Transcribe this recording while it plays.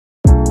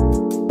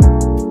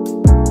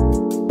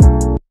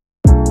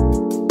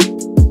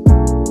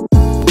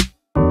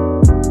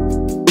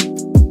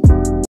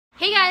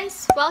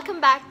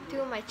Welcome back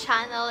to my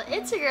channel.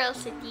 It's your girl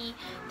Sittie.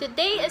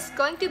 Today is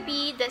going to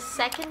be the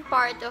second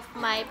part of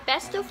my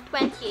Best of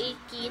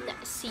 2018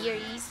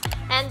 series.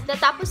 And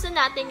natapos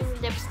na natin yung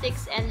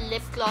lipsticks and lip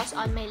gloss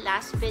on my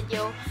last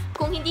video.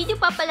 Kung hindi nyo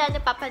pa pala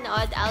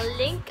napapanood, I'll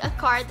link a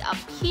card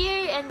up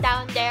here and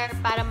down there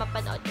para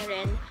mapanood nyo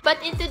rin. But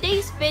in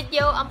today's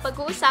video, ang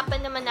pag-uusapan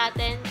naman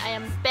natin ay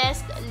ang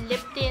best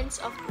lip tints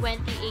of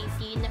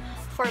 2018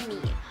 for me.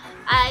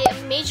 I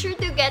made sure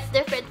to get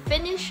different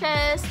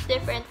finishes,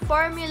 different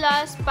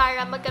formulas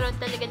para magkaroon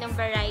talaga ng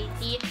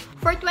variety.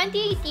 For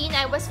 2018,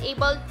 I was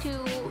able to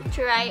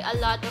try a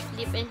lot of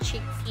lip and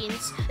cheek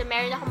tints.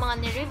 Meron ako mga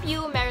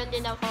ni-review, meron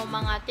din ako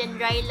mga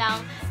tinry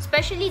lang,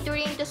 especially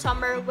during the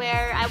summer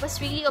where I was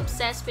really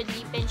obsessed with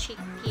lip and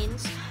cheek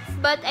tints.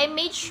 But I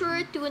made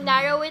sure to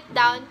narrow it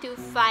down to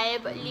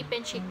 5 lip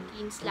and cheek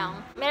tints lang.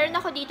 Meron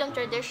ako ditong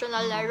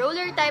traditional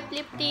roller type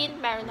lip tint,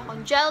 meron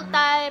akong gel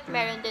type,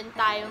 meron din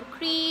tayong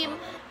cream,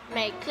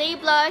 may clay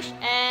blush,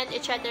 and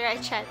etc.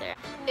 etc.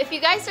 If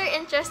you guys are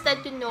interested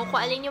to know kung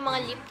alin yung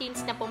mga lip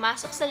tints na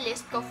pumasok sa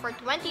list ko for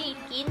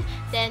 2018,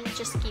 then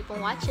just keep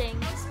on watching.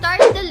 Start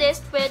the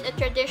list with a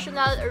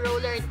traditional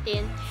roller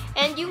tint.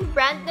 And yung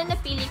brand na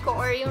napili ko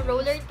or yung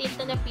roller tint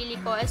na napili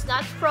ko is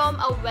not from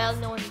a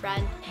well-known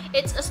brand.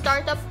 It's a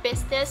startup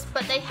business,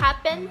 but I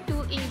happen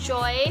to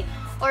enjoy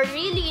or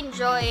really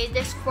enjoy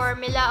this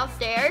formula of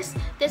theirs.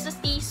 This is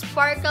the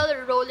Sparkle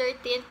Roller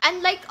Tint.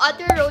 Unlike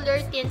other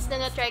roller tints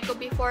na na-try ko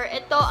before,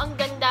 ito ang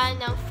ganda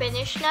ng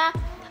finish na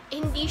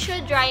hindi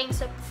siya drying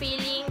sa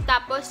feeling,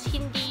 tapos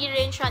hindi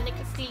rin siya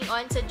nag-cling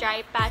on sa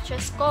dry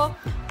patches ko.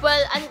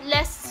 Well,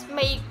 unless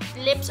my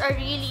lips are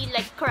really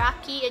like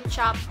cracky and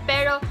chapped.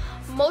 Pero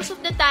most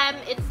of the time,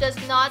 it does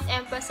not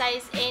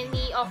emphasize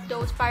any of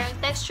those parang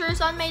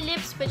textures on my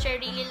lips, which I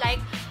really like.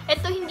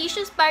 Ito hindi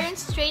siya parang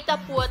straight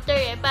up water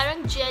eh.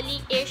 Parang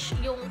jelly-ish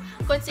yung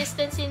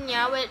consistency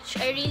niya, which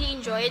I really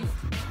enjoyed.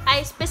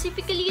 I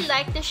specifically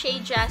like the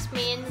shade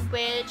Jasmine,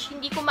 which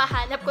hindi ko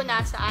mahanap kung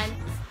nasaan.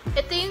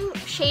 Ito yung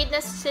shade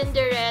na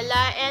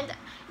Cinderella, and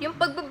yung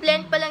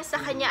pagbe-blend pa lang sa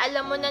kanya,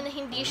 alam mo na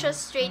hindi siya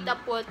straight up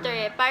water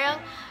eh. Parang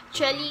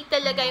jelly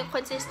talaga yung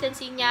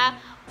consistency niya,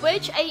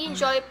 which I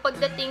enjoy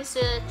pagdating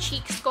sa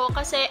cheeks ko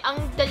kasi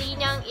ang dali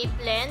niyang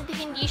i-blend.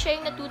 Hindi siya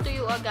yung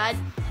natutuyo agad.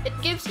 It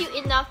gives you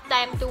enough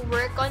time to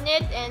work on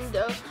it and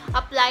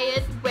apply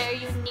it where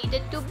you need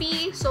it to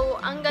be. So,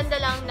 ang ganda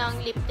lang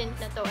ng lip tint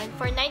na to. And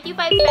for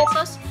 95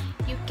 pesos,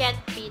 you can't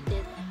beat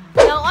it.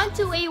 Now, on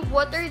to a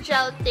water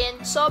gel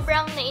tint.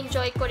 Sobrang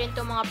na-enjoy ko rin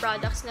itong mga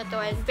products na to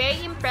and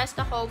very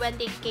impressed ako when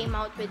they came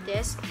out with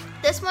this.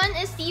 This one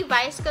is the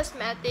Vice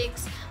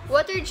Cosmetics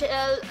Water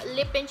Gel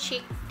Lip and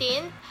Cheek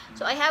Tint.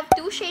 So, I have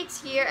two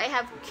shades here. I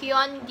have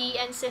Kyon D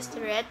and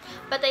Sisterette.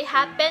 But I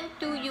happen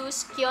to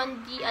use Kyon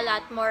D a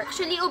lot more.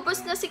 Actually,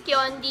 ubos na si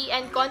Kyon D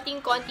and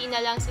konting-konti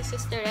na lang si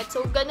Sisterette.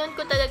 So, ganun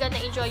ko talaga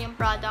na-enjoy yung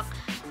product,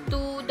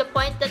 to the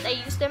point that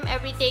I use them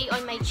every day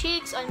on my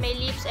cheeks, on my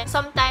lips, and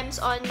sometimes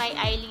on my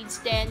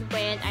eyelids then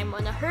when I'm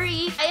on a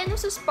hurry. Ayan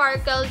sa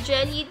Sparkle,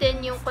 jelly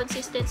din yung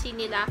consistency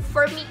nila.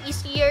 For me,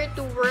 easier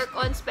to work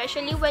on,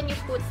 especially when you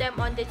put them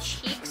on the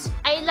cheeks.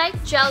 I like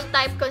gel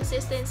type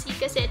consistency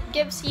kasi it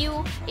gives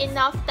you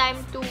enough time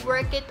to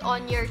work it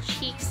on your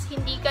cheeks.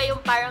 Hindi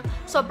kayong parang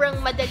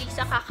sobrang madali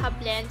sa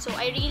kaka-blend. So,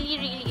 I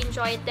really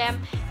enjoyed them.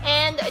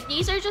 And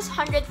these are just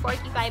 145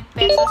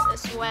 pesos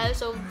as well.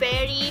 So,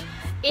 very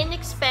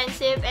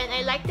inexpensive, and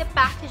I like the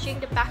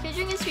packaging. The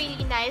packaging is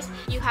really nice.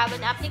 You have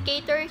an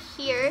applicator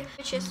here,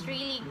 which is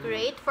really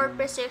great for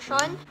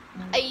precision.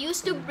 I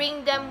used to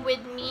bring them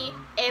with me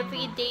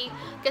every day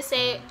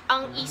kasi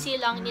ang easy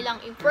lang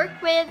nilang i-work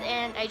with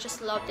and I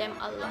just love them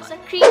a lot. Sa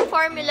cream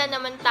formula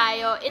naman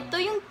tayo,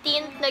 ito yung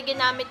tint na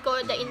ginamit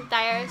ko the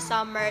entire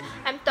summer.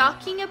 I'm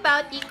talking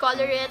about the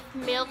Colourette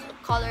Milk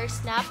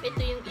Coloursnap. Ito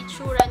yung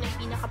itsura ng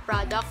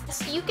pinaka-product.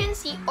 So you can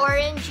see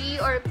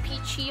orangey or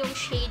peachy yung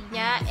shade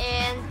niya,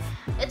 and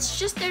it's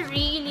just a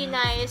really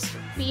nice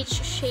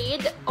peach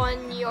shade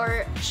on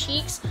your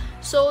cheeks.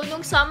 So, nung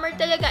summer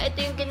talaga,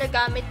 ito yung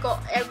ginagamit ko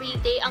every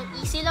day. Ang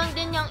easy lang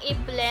din yung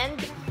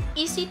i-blend,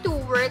 easy to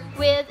work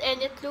with,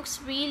 and it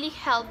looks really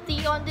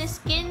healthy on the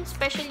skin,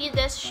 especially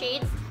this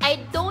shade.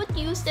 I don't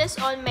use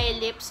this on my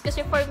lips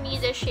kasi for me,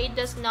 the shade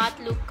does not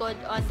look good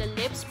on the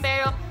lips,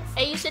 pero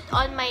I use it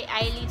on my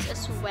eyelids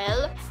as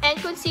well. And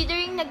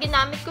considering na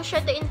ginamit ko siya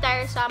the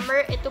entire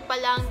summer, ito pa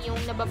lang yung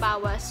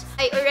nababawas.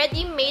 I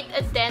already made a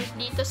dent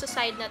dito sa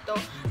side na to,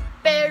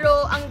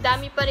 pero ang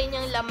dami pa rin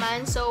yung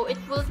laman. So, it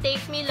will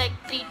take me like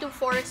 3 to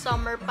 4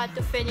 summer pa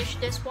to finish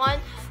this one.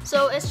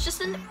 So, it's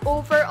just an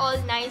overall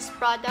nice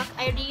product.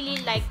 I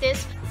really like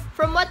this.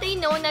 From what I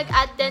know,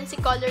 nag-add din si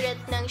Coloursnap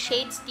ng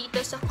shades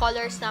dito sa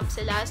Coloursnap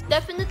sila.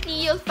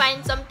 Definitely, you'll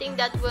find something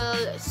that will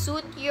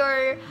suit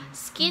your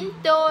skin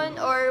tone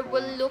or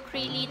will look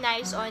really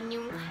nice on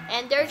you.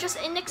 And they're just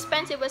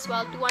inexpensive as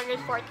well,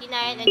 $249,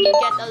 and you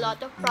get a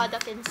lot of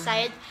product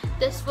inside.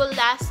 This will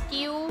last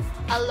you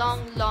a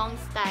long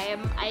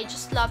time. I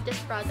just love this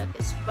product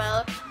as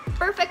well.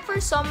 perfect for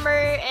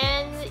summer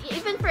and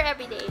even for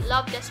everyday.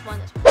 Love this one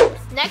as well.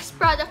 Next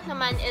product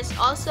naman is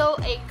also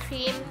a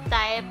cream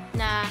type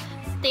na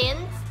tint,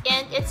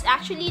 and it's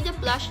actually the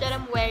blush that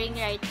I'm wearing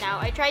right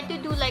now. I tried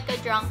to do like a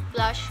drunk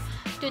blush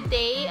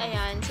today.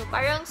 Ayan. So,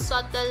 parang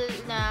subtle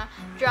na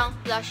drunk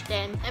blush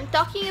din. I'm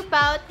talking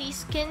about the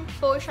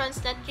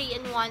Skinpotions na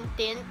 3-in-1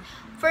 tint.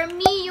 For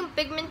me, yung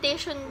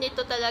pigmentation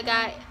nito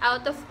talaga,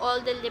 out of all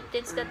the lip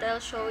tints that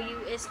I'll show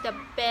you, is the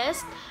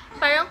best.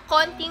 Parang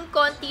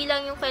konting-konti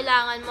lang yung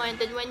kailangan mo,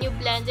 and then when you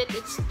blend it,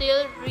 it's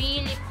still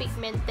really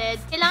pigmented.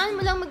 Kailangan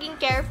mo lang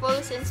maging careful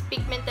since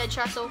pigmented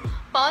siya. So,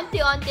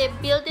 paunti-unti,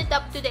 build it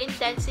up to the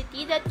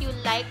intensity that you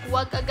like.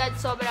 Huwag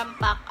agad sobrang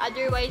pack.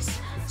 Otherwise,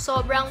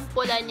 sobrang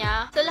pula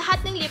niya. So,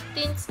 lahat ng lip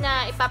tints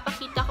na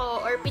ipapakita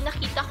ko or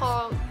pinakita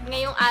ko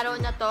ngayong araw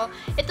na to,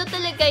 ito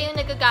talaga yung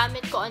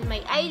nagagamit ko on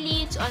my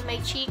eyelids, on my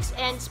cheeks,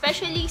 and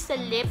especially sa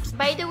lips.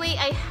 By the way,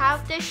 I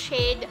have the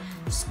shade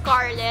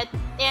Scarlet,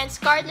 and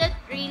Scarlet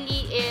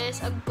really is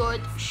a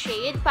good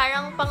shade.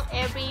 Parang pang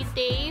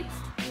everyday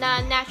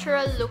na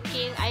natural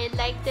looking. I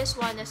like this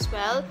one as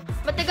well.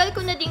 Matagal ko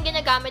na din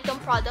ginagamit tong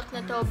product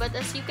na to, but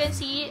as you can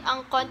see,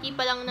 ang konti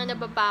pa lang na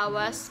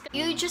nababawas.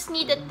 You just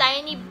need a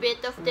tiny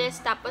bit of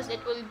this, tapos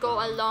it will go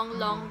a long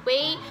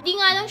way. Di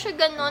nga lang siya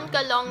ganon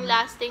ka-long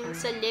lasting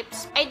sa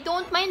lips. I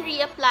don't mind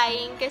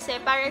reapplying kasi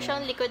para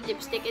siyang liquid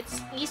lipstick.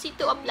 It's easy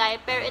to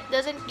apply, pero it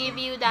doesn't give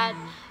you that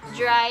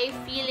dry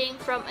feeling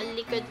from a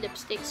liquid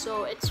lipstick.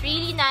 So, it's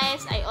really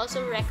nice. I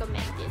also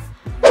recommend it.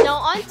 Now,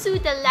 on to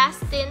the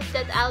last tint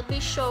that I'll be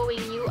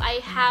showing you. I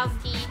have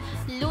the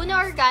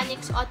Luna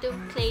Organics Autumn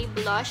Clay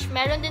Blush.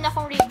 Meron din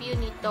akong review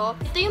nito.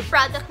 Ito yung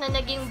product na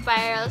naging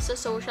viral sa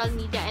social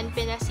media and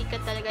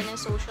pinasikat talaga ng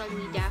social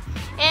media.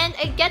 And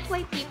I get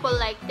why people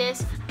like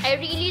this. I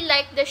really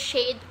like the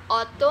shade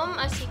Autumn.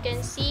 As you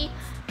can see,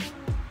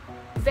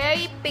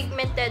 very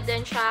pigmented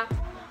din siya.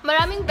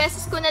 Maraming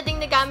beses ko na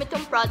ding nagamit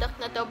tong product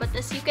na to, but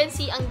as you can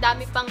see, ang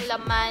dami pang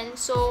laman.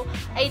 So,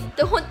 I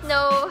don't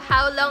know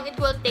how long it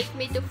will take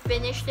me to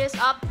finish this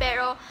up,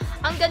 pero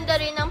ang ganda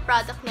rin ng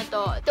product na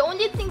to. The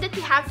only thing that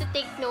you have to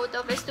take note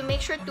of is to make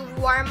sure to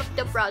warm up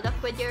the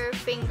product with your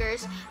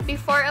fingers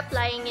before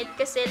applying it.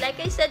 Kasi like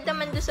I said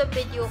naman doon sa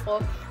video ko,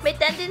 may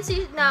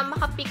tendency na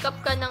makapick up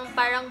ka ng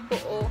parang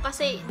buo.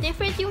 Kasi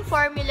different yung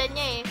formula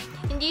niya eh.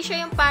 Hindi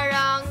siya yung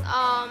parang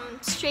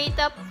straight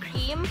up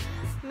cream.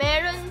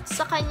 Meron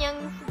sa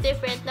kanyang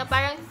different na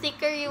parang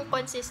thicker yung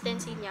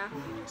consistency niya.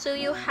 So,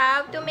 you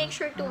have to make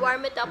sure to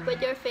warm it up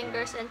with your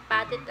fingers and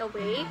pat it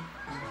away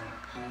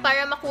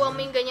para makuha mo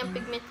yung ganyang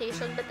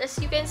pigmentation. But as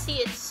you can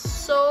see, it's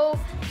so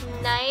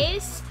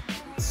nice.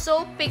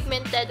 So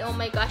pigmented. Oh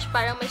my gosh,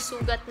 parang may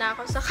sugat na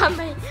ako sa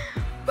kamay.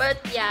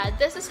 But yeah,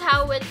 this is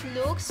how it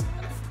looks.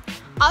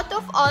 Out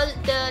of all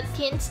the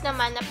tints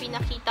naman na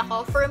pinakita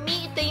ko, for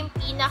me, ito yung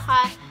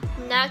pinaka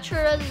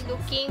natural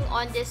looking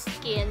on the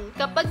skin.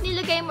 Kapag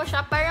nilagay mo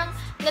siya, parang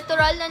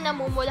natural na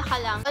namumula ka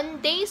lang.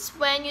 On days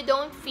when you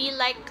don't feel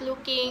like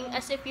looking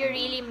as if you're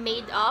really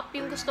made up,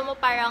 yung gusto mo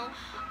parang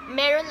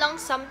meron lang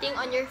something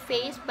on your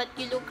face but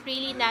you look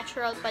really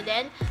natural pa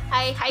din,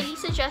 I highly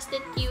suggest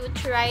that you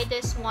try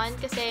this one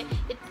kasi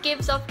it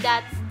gives off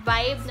that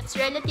vibe. It's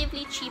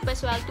relatively cheap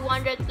as well,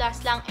 200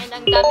 plus lang, and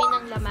ang dami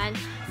ng laman.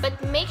 But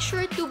make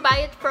sure to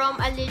buy it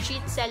from a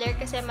legit seller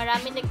kasi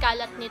marami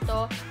nagkalat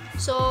nito.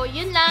 So,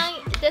 yun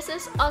lang. This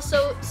is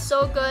also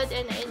so good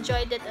and I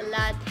enjoyed it a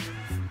lot.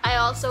 I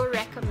also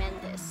recommend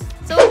this.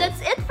 So, that's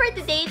it for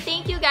today.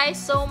 Thank you guys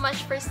so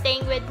much for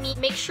staying with me.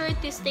 Make sure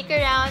to stick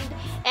around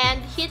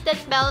and hit that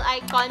bell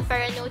icon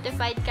para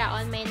notified ka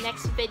on my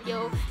next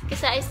video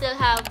kasi I still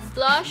have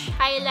blush,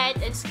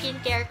 highlight, and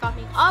skincare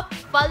coming up.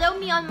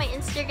 Follow me on my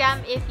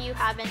Instagram if you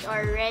haven't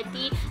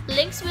already.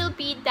 Links will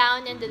be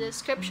down in the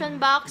description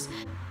box.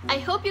 I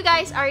hope you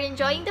guys are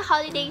enjoying the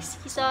holiday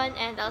season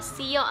and I'll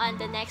see you on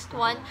the next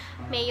one.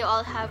 May you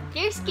all have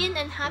clear skin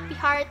and happy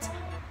hearts.